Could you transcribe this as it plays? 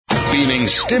beaming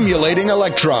stimulating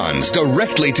electrons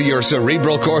directly to your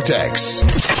cerebral cortex.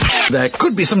 There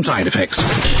could be some side effects.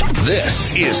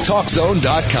 This is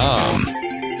TalkZone.com.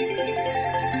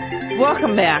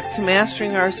 Welcome back to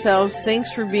Mastering Ourselves.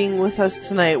 Thanks for being with us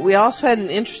tonight. We also had an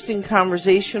interesting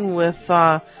conversation with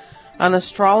an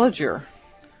astrologer.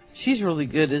 She's really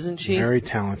good, isn't she? Very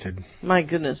talented. My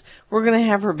goodness. We're going to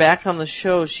have her back on the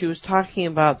show. She was talking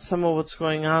about some of what's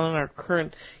going on in our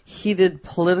current heated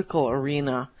political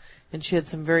arena, and she had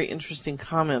some very interesting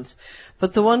comments.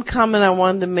 But the one comment I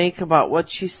wanted to make about what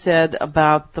she said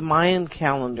about the Mayan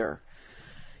calendar,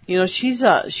 you know, she's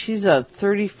a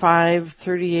 35,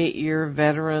 38-year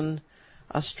veteran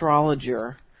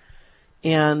astrologer,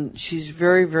 and she's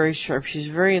very, very sharp. She's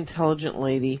a very intelligent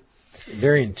lady.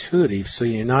 Very intuitive, so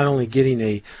you're not only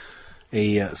getting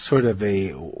a sort of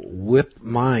a whip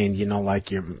mind, you know,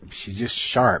 like she's just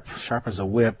sharp as a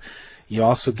whip. You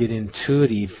also get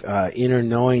intuitive, inner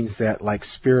knowings that like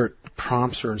spirit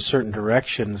prompts her in certain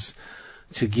directions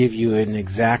to give you an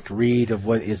exact read of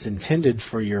what is intended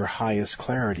for your highest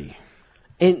clarity.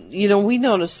 And, you know, we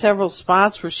noticed several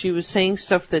spots where she was saying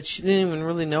stuff that she didn't even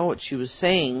really know what she was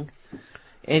saying.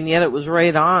 And yet it was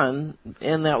right on,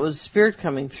 and that was spirit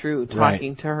coming through,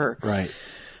 talking to her. Right.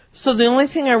 So the only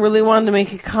thing I really wanted to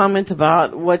make a comment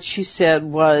about what she said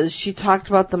was she talked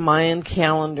about the Mayan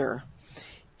calendar.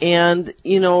 And,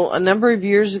 you know, a number of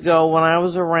years ago when I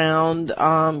was around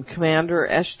Commander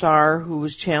Eshtar, who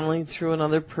was channeling through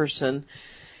another person,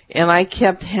 and I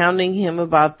kept hounding him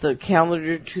about the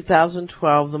calendar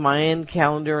 2012, the Mayan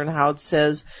calendar, and how it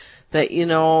says that, you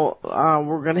know,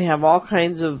 we're going to have all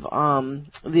kinds of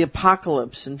the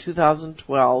apocalypse in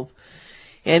 2012.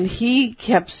 And he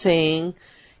kept saying,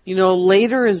 you know,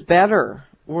 later is better.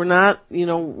 We're not, you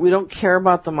know, we don't care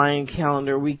about the Mayan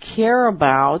calendar. We care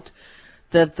about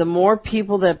that the more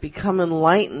people that become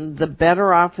enlightened, the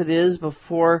better off it is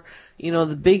before, you know,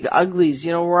 the big uglies.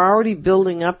 You know, we're already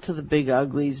building up to the big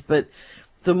uglies, but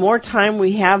the more time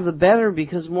we have, the better,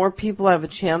 because more people have a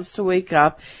chance to wake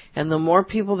up, and the more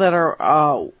people that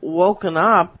are woken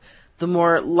up, the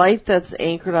more light that's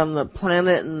anchored on the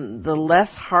planet, and the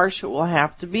less harsh it will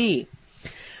have to be.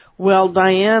 Well,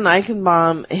 Diane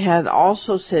Eichenbaum had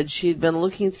also said she had been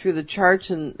looking through the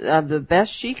charts, and the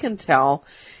best she can tell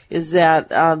is that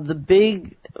the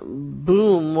big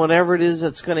boom, whatever it is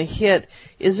that's going to hit,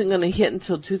 isn't going to hit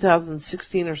until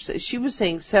 2016 or she was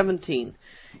saying 17.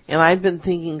 And I'd been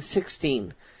thinking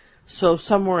 16. So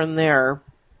somewhere in there,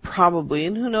 probably,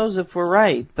 and who knows if we're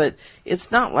right, but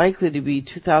it's not likely to be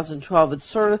 2012. It's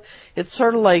sort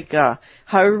of like, how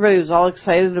everybody was all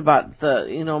excited about the,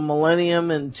 you know, millennium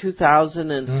and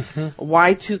 2000 and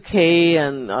Y2K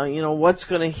and, you know, what's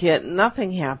going to hit.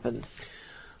 Nothing happened.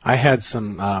 I had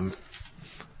some,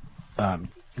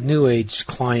 New Age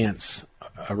clients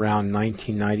around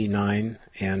 1999,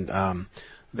 and,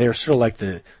 they're sort of like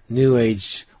the New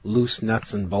Age loose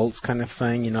nuts and bolts kind of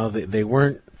thing. You know, they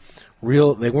weren't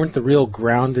the real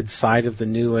grounded side of the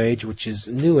New Age, which is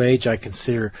New Age. I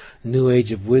consider New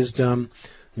Age of wisdom,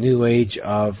 New Age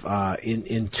of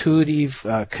intuitive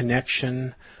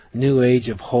connection, New Age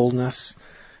of wholeness,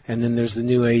 and then there's the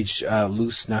New Age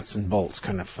loose nuts and bolts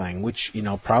kind of thing, which, you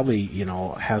know, probably, you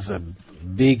know, has a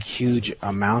big, huge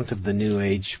amount of the New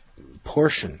Age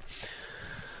portion.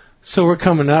 So we're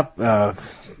coming up,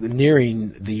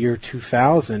 nearing the year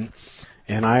 2000,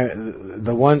 and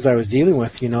the ones I was dealing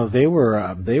with, you know, they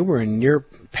were in near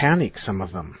panic, some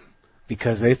of them,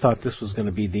 because they thought this was going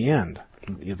to be the end.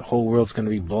 The whole world's going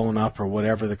to be blown up or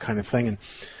whatever, the kind of thing. And,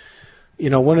 you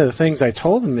know, one of the things I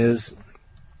told them is,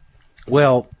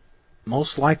 well,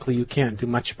 most likely you can't do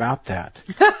much about that.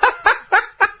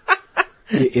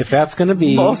 If that's going to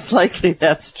be... Most likely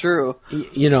that's true.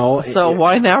 You know... So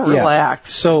why not relax?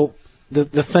 Yeah. So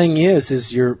the thing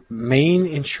is your main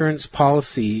insurance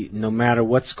policy, no matter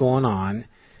what's going on,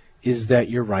 is that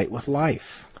you're right with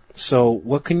life. So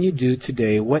what can you do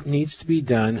today? What needs to be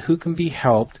done? Who can be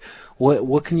helped?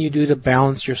 What can you do to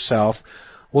balance yourself?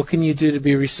 What can you do to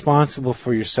be responsible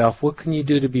for yourself? What can you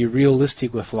do to be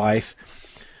realistic with life?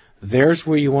 There's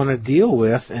where you want to deal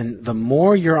with, and the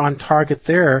more you're on target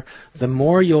there, the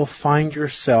more you'll find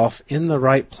yourself in the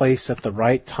right place at the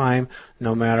right time,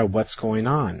 no matter what's going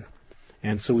on.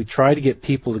 And so we try to get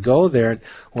people to go there. And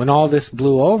when all this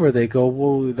blew over, they go,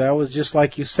 well, that was just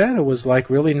like you said. It was like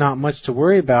really not much to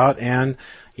worry about. And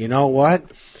you know what?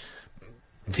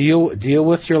 Deal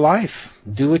with your life.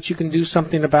 Do what you can do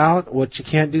something about, what you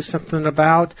can't do something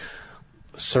about.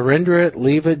 Surrender it,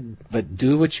 leave it, but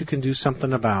do what you can do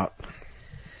something about.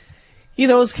 You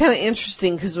know, it's kind of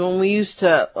interesting because when we used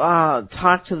to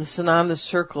talk to the Sananda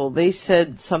Circle, they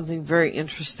said something very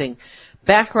interesting.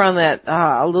 Back around that,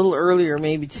 a little earlier,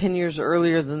 maybe 10 years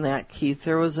earlier than that, Keith,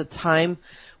 there was a time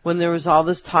when there was all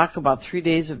this talk about 3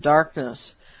 days of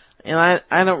darkness. And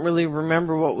I don't really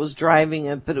remember what was driving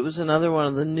it, but it was another one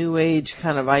of the new age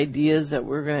kind of ideas that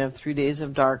we're going to have 3 days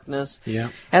of darkness. Yeah.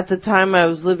 At the time I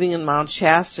was living in Mount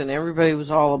Shasta and everybody was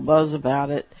all abuzz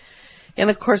about it. And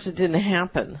of course it didn't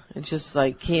happen. It just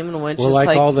like came and went. Well, just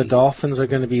like all the dolphins are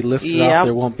going to be lifted up,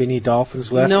 there won't be any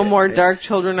dolphins left. No more dark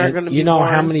children are going to be born. You know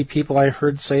how many people I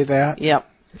heard say that? Yep.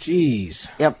 Jeez.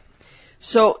 Yep.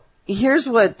 So here's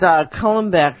what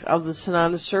Cullenbeck of the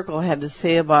Sonata Circle had to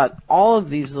say about all of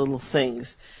these little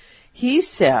things. He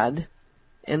said,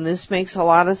 and this makes a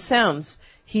lot of sense,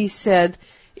 he said,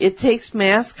 it takes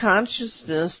mass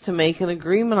consciousness to make an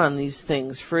agreement on these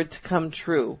things for it to come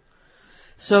true.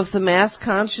 So if the mass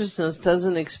consciousness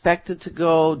doesn't expect it to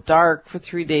go dark for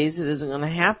 3 days, it isn't going to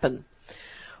happen.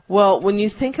 Well, when you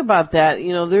think about that,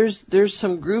 you know, there's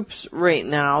some groups right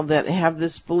now that have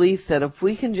this belief that if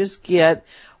we can just get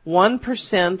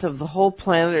 1% of the whole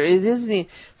planet,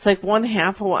 it's like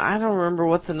 1/2 of, I don't remember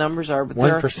what the numbers are, but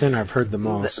 1% I've heard the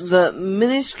most. The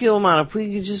minuscule amount, if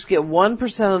we could just get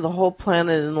 1% of the whole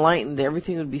planet enlightened,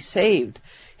 everything would be saved.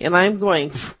 And I'm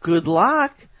going, good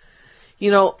luck. You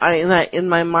know, in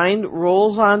my mind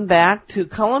rolls on back to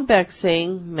Cullenbeck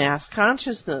saying mass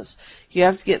consciousness. You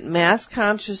have to get mass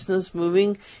consciousness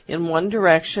moving in one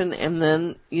direction, and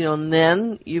then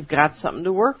you've got something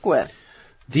to work with.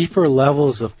 Deeper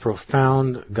levels of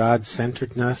profound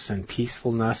God-centeredness and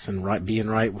peacefulness and being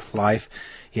right with life,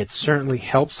 it certainly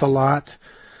helps a lot.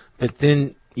 But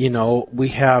then, you know, we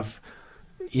have,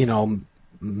 you know,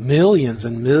 millions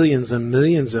and millions and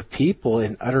millions of people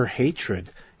in utter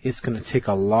hatred. It's going to take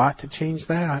a lot to change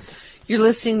that. You're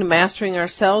listening to Mastering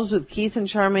Ourselves with Keith and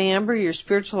Charmaine Amber, your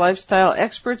spiritual lifestyle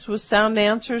experts with sound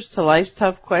answers to life's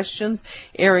tough questions,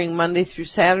 airing Monday through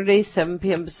Saturday, 7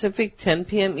 p.m. Pacific, 10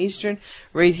 p.m. Eastern,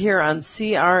 right here on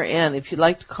CRN. If you'd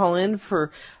like to call in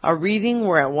for a reading,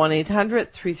 we're at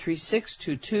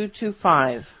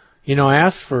 1-800-336-2225. You know,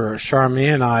 as for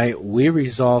Charmaine and I, we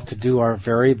resolve to do our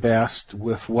very best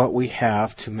with what we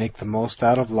have to make the most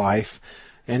out of life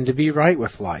and to be right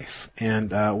with life.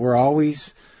 And we're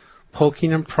always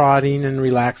poking and prodding and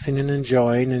relaxing and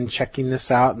enjoying and checking this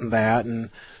out and that and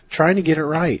trying to get it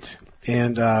right.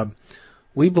 And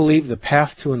we believe the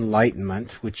path to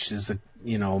enlightenment, which is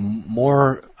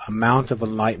more amount of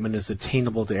enlightenment is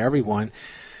attainable to everyone,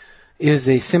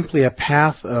 is simply a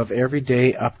path of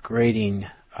everyday upgrading,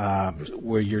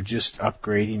 where you're just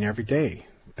upgrading every day.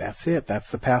 That's it.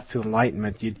 That's the path to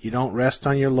enlightenment. You don't rest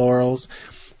on your laurels.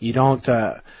 You don't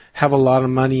have a lot of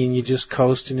money and you just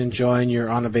coast and enjoy and you're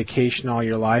on a vacation all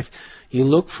your life. You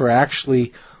look for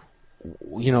actually,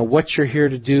 you know, what you're here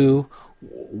to do,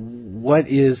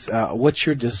 what's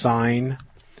your design,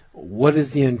 what is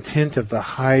the intent of the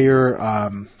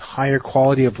higher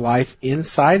quality of life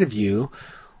inside of you,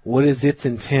 what is its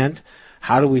intent,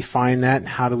 how do we find that, and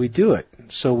how do we do it?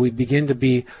 So we begin to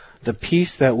be the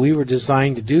piece that we were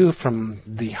designed to do from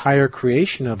the higher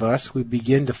creation of us. We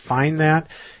begin to find that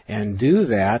and do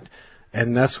that,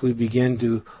 and thus we begin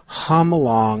to hum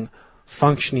along,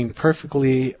 functioning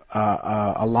perfectly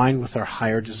aligned with our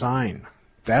higher design.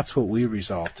 That's what we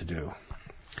resolve to do.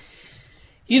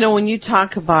 You know, when you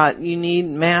talk about you need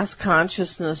mass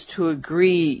consciousness to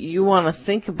agree, you want to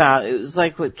think about, it was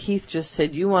like what Keith just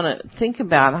said, you want to think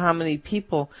about how many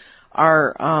people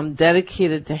are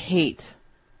dedicated to hate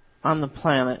on the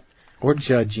planet. Or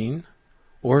judging,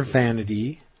 or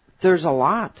vanity. There's a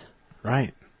lot.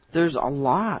 Right. There's a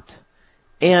lot.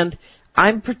 And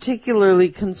I'm particularly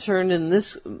concerned in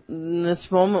this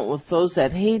moment with those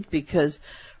that hate, because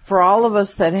for all of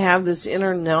us that have this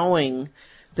inner knowing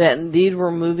that indeed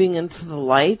we're moving into the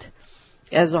light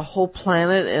as a whole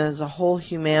planet and as a whole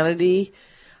humanity,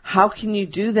 how can you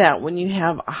do that when you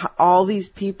have all these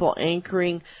people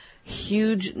anchoring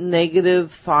huge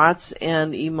negative thoughts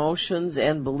and emotions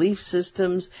and belief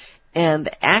systems and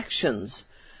actions?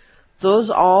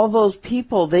 All those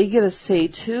people, they get a say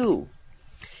too.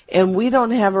 And we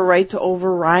don't have a right to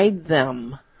override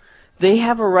them. They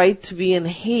have a right to be in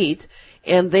hate,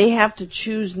 and they have to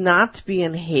choose not to be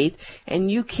in hate,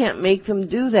 and you can't make them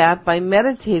do that by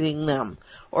meditating them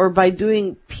or by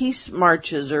doing peace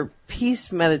marches or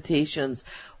peace meditations.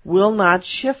 Will not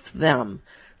shift them.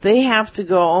 They have to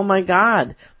go, oh my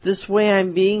God, this way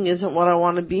I'm being isn't what I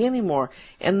want to be anymore.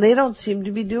 And they don't seem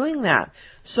to be doing that.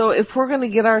 So if we're going to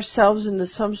get ourselves into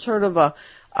some sort of a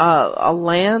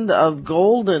land of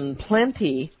gold and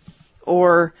plenty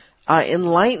or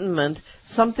enlightenment,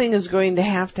 something is going to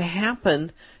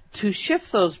happen to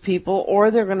shift those people, or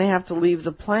they're going to have to leave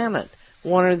the planet,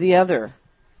 one or the other.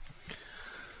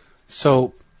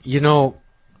 So,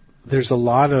 there's a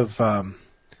lot of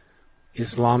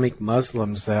Islamic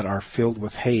Muslims that are filled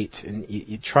with hate, and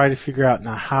you try to figure out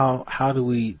now how do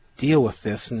we deal with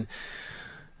this, and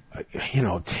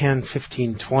 10,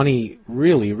 15, 20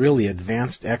 really, really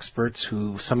advanced experts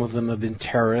who, some of them have been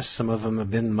terrorists, some of them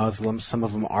have been Muslims, some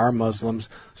of them are Muslims,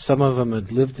 some of them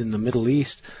have lived in the Middle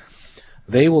East.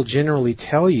 They will generally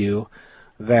tell you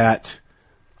that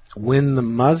when the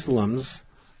Muslims,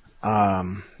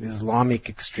 Islamic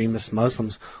extremist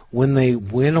Muslims, when they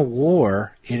win a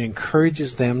war, it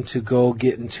encourages them to go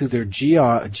get into their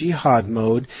jihad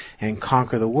mode and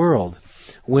conquer the world.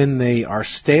 When they are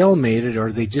stalemated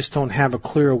or they just don't have a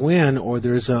clear win, or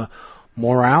there's a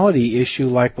morality issue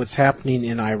like what's happening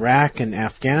in Iraq and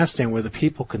Afghanistan, where the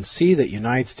people can see that the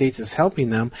United States is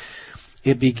helping them,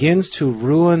 it begins to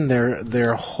ruin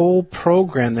their whole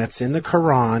program that's in the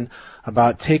Quran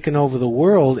about taking over the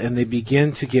world, and they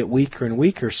begin to get weaker and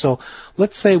weaker. So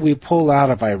let's say we pull out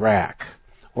of Iraq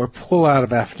or pull out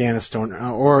of Afghanistan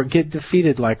or get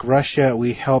defeated like Russia.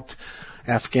 We helped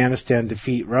Afghanistan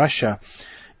defeat Russia.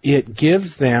 It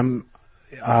gives them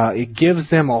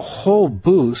a whole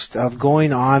boost of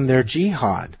going on their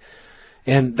jihad.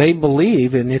 And they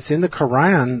believe, and it's in the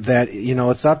Quran, that,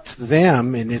 it's up to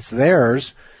them and it's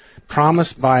theirs,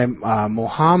 promised by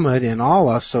Muhammad and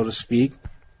Allah, so to speak,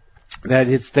 that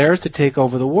it's theirs to take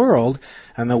over the world,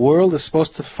 and the world is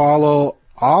supposed to follow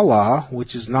Allah,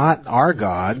 which is not our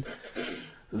God.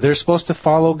 They're supposed to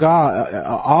follow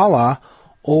Allah,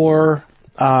 or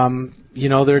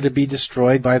they're to be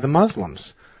destroyed by the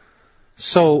Muslims.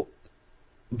 So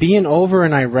being over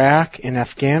in Iraq and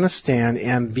Afghanistan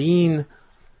and being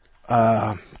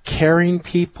caring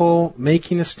people,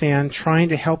 making a stand, trying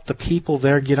to help the people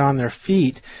there get on their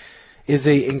feet is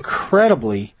a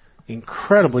incredibly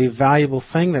valuable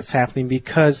thing that's happening,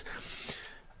 because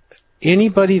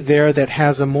anybody there that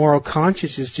has a moral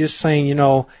conscience is just saying,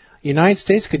 United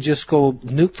States could just go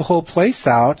nuke the whole place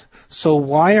out. So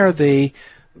why are they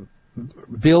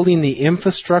building the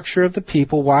infrastructure of the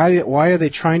people? Why are they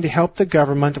trying to help the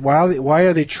government? Why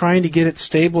are they trying to get it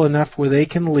stable enough where they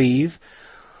can leave?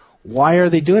 Why are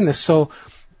they doing this? So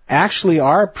actually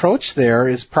our approach there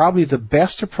is probably the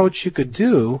best approach you could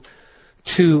do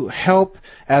to help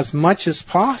as much as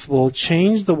possible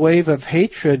change the wave of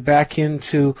hatred back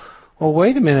into, well,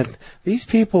 wait a minute, these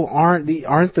people aren't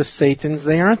the Satans,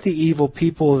 they aren't the evil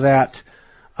people that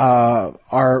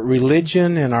our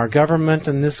religion and our government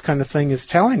and this kind of thing is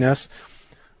telling us.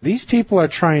 These people are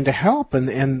trying to help,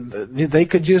 and they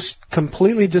could just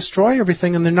completely destroy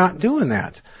everything, and they're not doing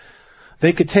that.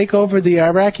 They could take over the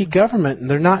Iraqi government, and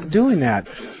they're not doing that.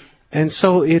 And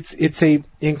so it's a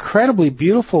incredibly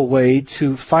beautiful way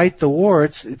to fight the war.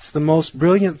 It's the most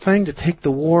brilliant thing to take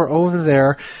the war over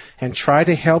there and try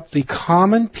to help the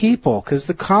common people, because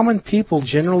the common people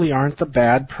generally aren't the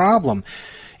bad problem.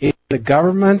 It's the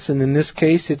governments, and in this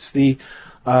case it's the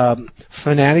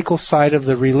fanatical side of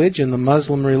the religion, the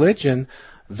Muslim religion.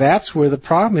 That's where the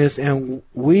problem is, and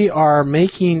we are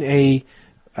making a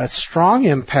strong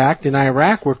impact in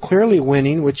Iraq. We're clearly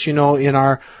winning, which, in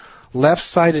our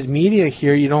left-sided media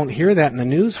here, you don't hear that in the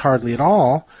news hardly at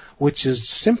all, which is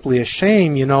simply a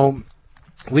shame.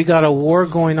 We got a war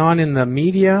going on in the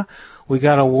media. We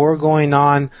got a war going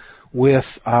on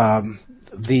with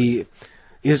the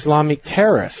Islamic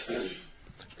terrorists.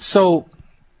 So,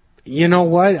 you know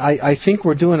what? I think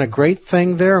we're doing a great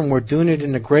thing there, and we're doing it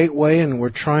in a great way, and we're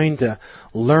trying to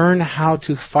learn how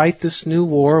to fight this new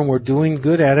war, and we're doing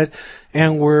good at it,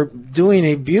 and we're doing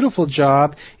a beautiful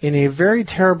job in a very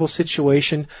terrible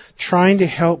situation, trying to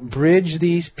help bridge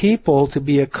these people to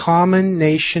be a common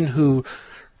nation who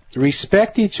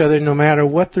respect each other no matter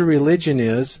what the religion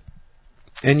is.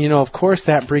 And, of course,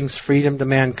 that brings freedom to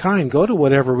mankind. Go to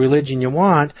whatever religion you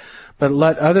want, but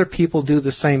let other people do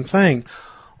the same thing.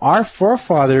 Our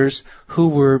forefathers, who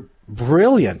were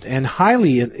brilliant and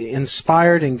highly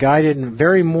inspired and guided and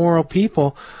very moral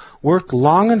people, worked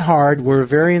long and hard, were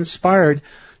very inspired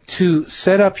to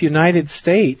set up United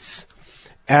States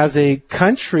as a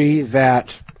country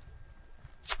that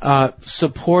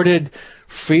supported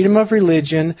freedom of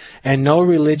religion and no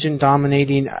religion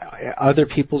dominating other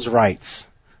people's rights.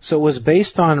 So it was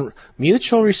based on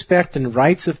mutual respect and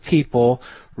rights of people,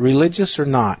 religious or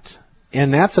not.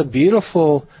 And that's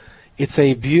it's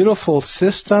a beautiful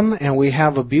system, and we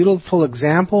have a beautiful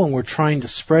example, and we're trying to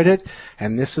spread it,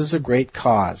 and this is a great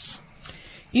cause.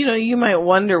 You might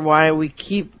wonder why we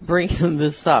keep bringing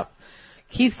this up.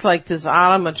 Keith's like this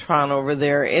automatron over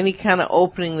there. Any kind of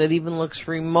opening that even looks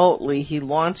remotely, he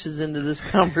launches into this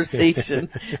conversation.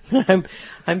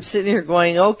 I'm sitting here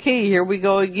going, okay, here we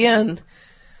go again.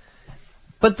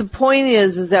 But the point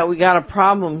is that we got a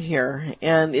problem here,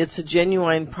 and it's a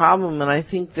genuine problem, and I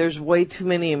think there's way too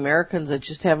many Americans that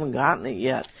just haven't gotten it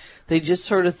yet. They just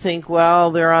sort of think,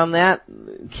 well, they're on that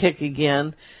kick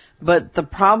again. But the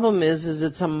problem is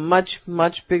it's a much,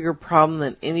 much bigger problem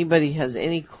than anybody has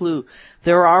any clue.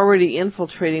 They're already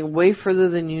infiltrating way further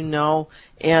than you know,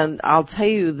 and I'll tell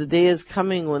you, the day is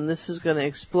coming when this is going to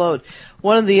explode.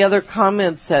 One of the other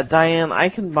comments that Diane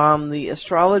Eichenbaum, the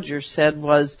astrologer, said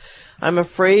was, I'm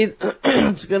afraid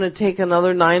it's going to take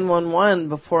another 9/11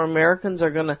 before Americans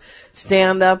are going to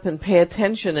stand up and pay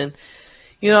attention. And,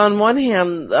 you know, on one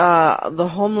hand, the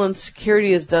Homeland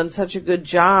Security has done such a good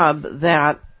job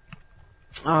that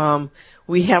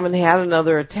we haven't had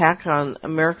another attack on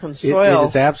American soil. It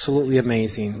is absolutely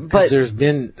amazing, because there's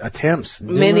been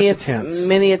many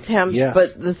attempts. Yes.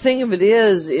 But the thing of it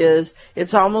is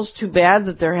it's almost too bad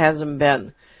that there hasn't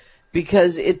been,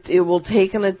 because it will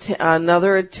take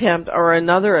another attempt or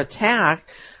another attack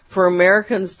for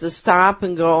Americans to stop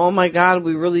and go, oh my God,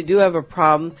 we really do have a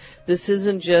problem. This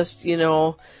isn't just, you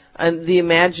know, the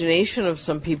imagination of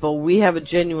some people. We have a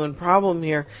genuine problem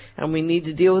here, and we need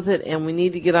to deal with it, and we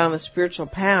need to get on a spiritual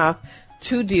path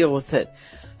to deal with it.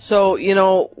 So, you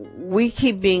know, we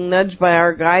keep being nudged by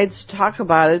our guides to talk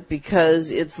about it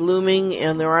because it's looming,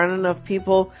 and there aren't enough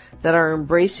people that are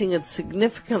embracing it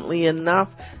significantly enough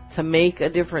to make a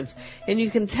difference. And you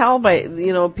can tell by,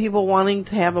 you know, people wanting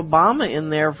to have Obama in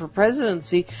there for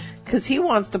presidency because he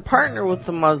wants to partner with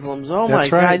the Muslims. Oh,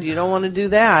 that's my right. God, you don't want to do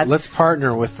that. Let's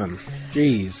partner with them.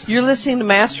 Jeez. You're listening to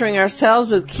Mastering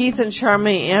Ourselves with Keith and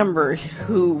Charmaine Amber,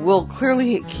 who will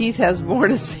clearly, Keith has more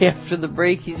to say after the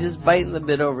break. He's just biting the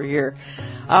bit over here.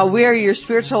 We are your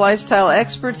spiritual lifestyle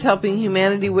experts helping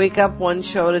humanity wake up one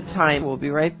show at a time. We'll be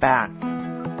right back.